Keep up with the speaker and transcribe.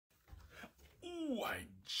I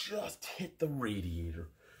just hit the radiator.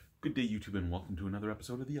 Good day, YouTube, and welcome to another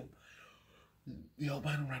episode of the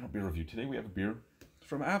Albino Rhino beer review. Today we have a beer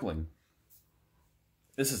from Avling.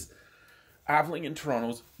 This is Avling in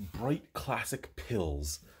Toronto's Bright Classic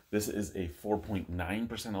Pils. This is a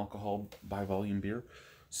 4.9% alcohol by volume beer.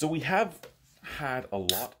 So we have had a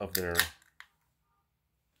lot of their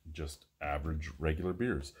just average regular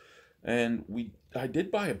beers. And I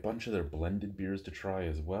did buy a bunch of their blended beers to try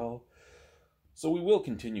as well. So we will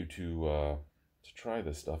continue to try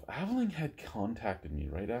this stuff. Avling had contacted me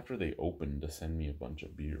right after they opened to send me a bunch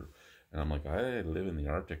of beer. And I'm like, I live in the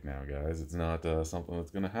Arctic now, guys. It's not something that's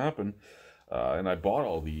going to happen. And I bought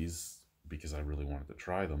all these because I really wanted to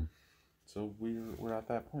try them. So we're at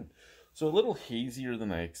that point. So a little hazier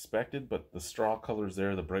than I expected, but the straw colors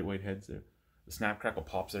there, the bright white heads there, the snap crackle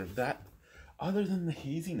pops there, that, other than the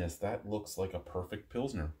haziness, that looks like a perfect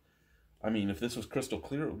Pilsner. I mean, if this was crystal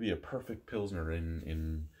clear, it would be a perfect Pilsner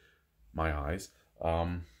in my eyes.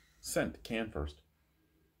 Scent, can first.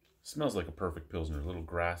 Smells like a perfect Pilsner. A little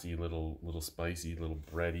grassy, little spicy, little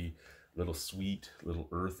bready, little sweet, little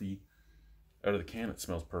earthy. Out of the can, it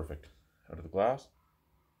smells perfect. Out of the glass,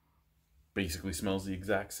 basically smells the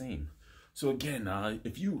exact same. So again,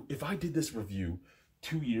 if I did this review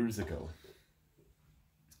 2 years ago,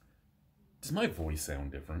 does my voice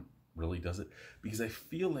sound different? Really, does it? Because I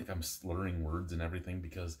feel like I'm slurring words and everything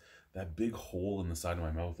because that big hole in the side of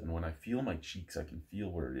my mouth, and when I feel my cheeks, I can feel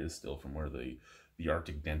where it is still from where the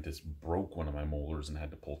Arctic dentist broke one of my molars and had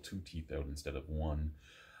to pull 2 teeth out instead of 1.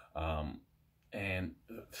 And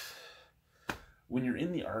when you're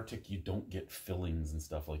in the Arctic, you don't get fillings and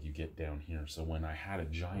stuff like you get down here. So when I had a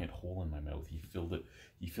giant hole in my mouth, he filled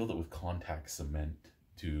it with contact cement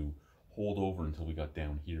to hold over until we got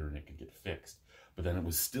down here and it could get fixed. But then it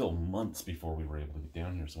was still months before we were able to get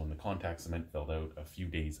down here. So when the contact cement fell out a few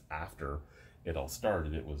days after it all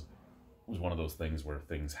started, it was one of those things where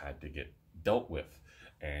things had to get dealt with.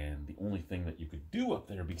 And the only thing that you could do up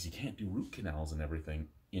there, because you can't do root canals and everything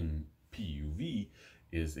in PUV,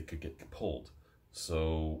 is it could get pulled.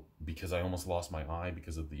 So because I almost lost my eye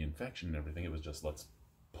because of the infection and everything, it was just, let's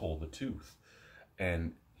pull the tooth.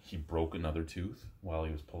 And he broke another tooth while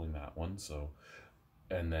he was pulling that one. So,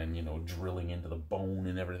 and then, you know, drilling into the bone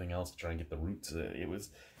and everything else to try and get the roots. It was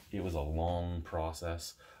a long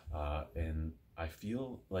process. And I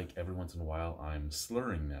feel like every once in a while I'm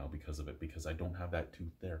slurring now because of it, because I don't have that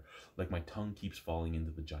tooth there. Like my tongue keeps falling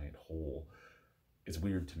into the giant hole. It's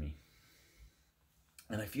weird to me.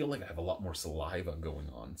 And I feel like I have a lot more saliva going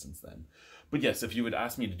on since then. But yes, if you had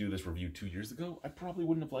asked me to do this review 2 years ago, I probably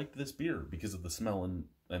wouldn't have liked this beer because of the smell and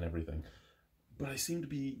everything. But I seem to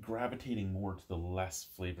be gravitating more to the less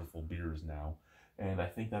flavorful beers now. And I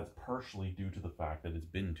think that's partially due to the fact that it's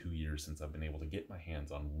been 2 years since I've been able to get my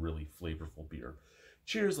hands on really flavorful beer.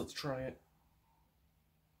 Cheers, let's try it.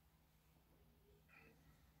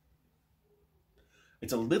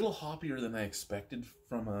 It's a little hoppier than I expected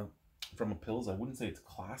from a Pils. I wouldn't say it's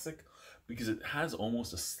classic because it has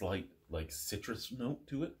almost a slight like citrus note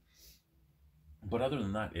to it. But other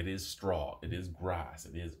than that, it is straw, it is grass,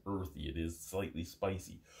 it is earthy, it is slightly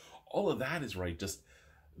spicy. All of that is right. Just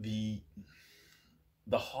the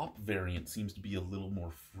hop variant seems to be a little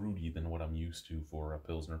more fruity than what I'm used to for a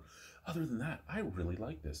Pilsner. Other than that, I really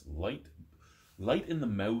like this. Light in the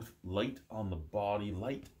mouth, light on the body,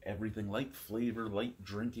 light everything, light flavor, light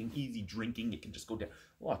drinking, easy drinking. It can just go down.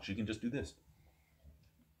 Watch, you can just do this.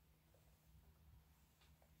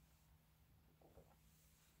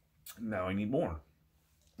 Now I need more.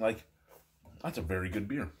 Like, that's a very good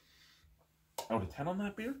beer. Out of 10 on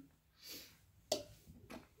that beer?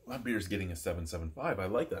 That beer's getting a 7.75. I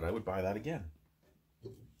like that. I would buy that again.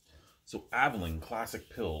 So Avling Classic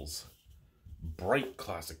Pils. Bright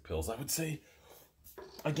Classic Pils. I would say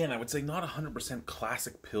not 100%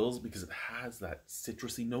 classic Pils because it has that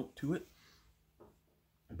citrusy note to it,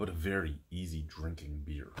 but a very easy drinking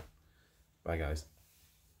beer. Bye, guys.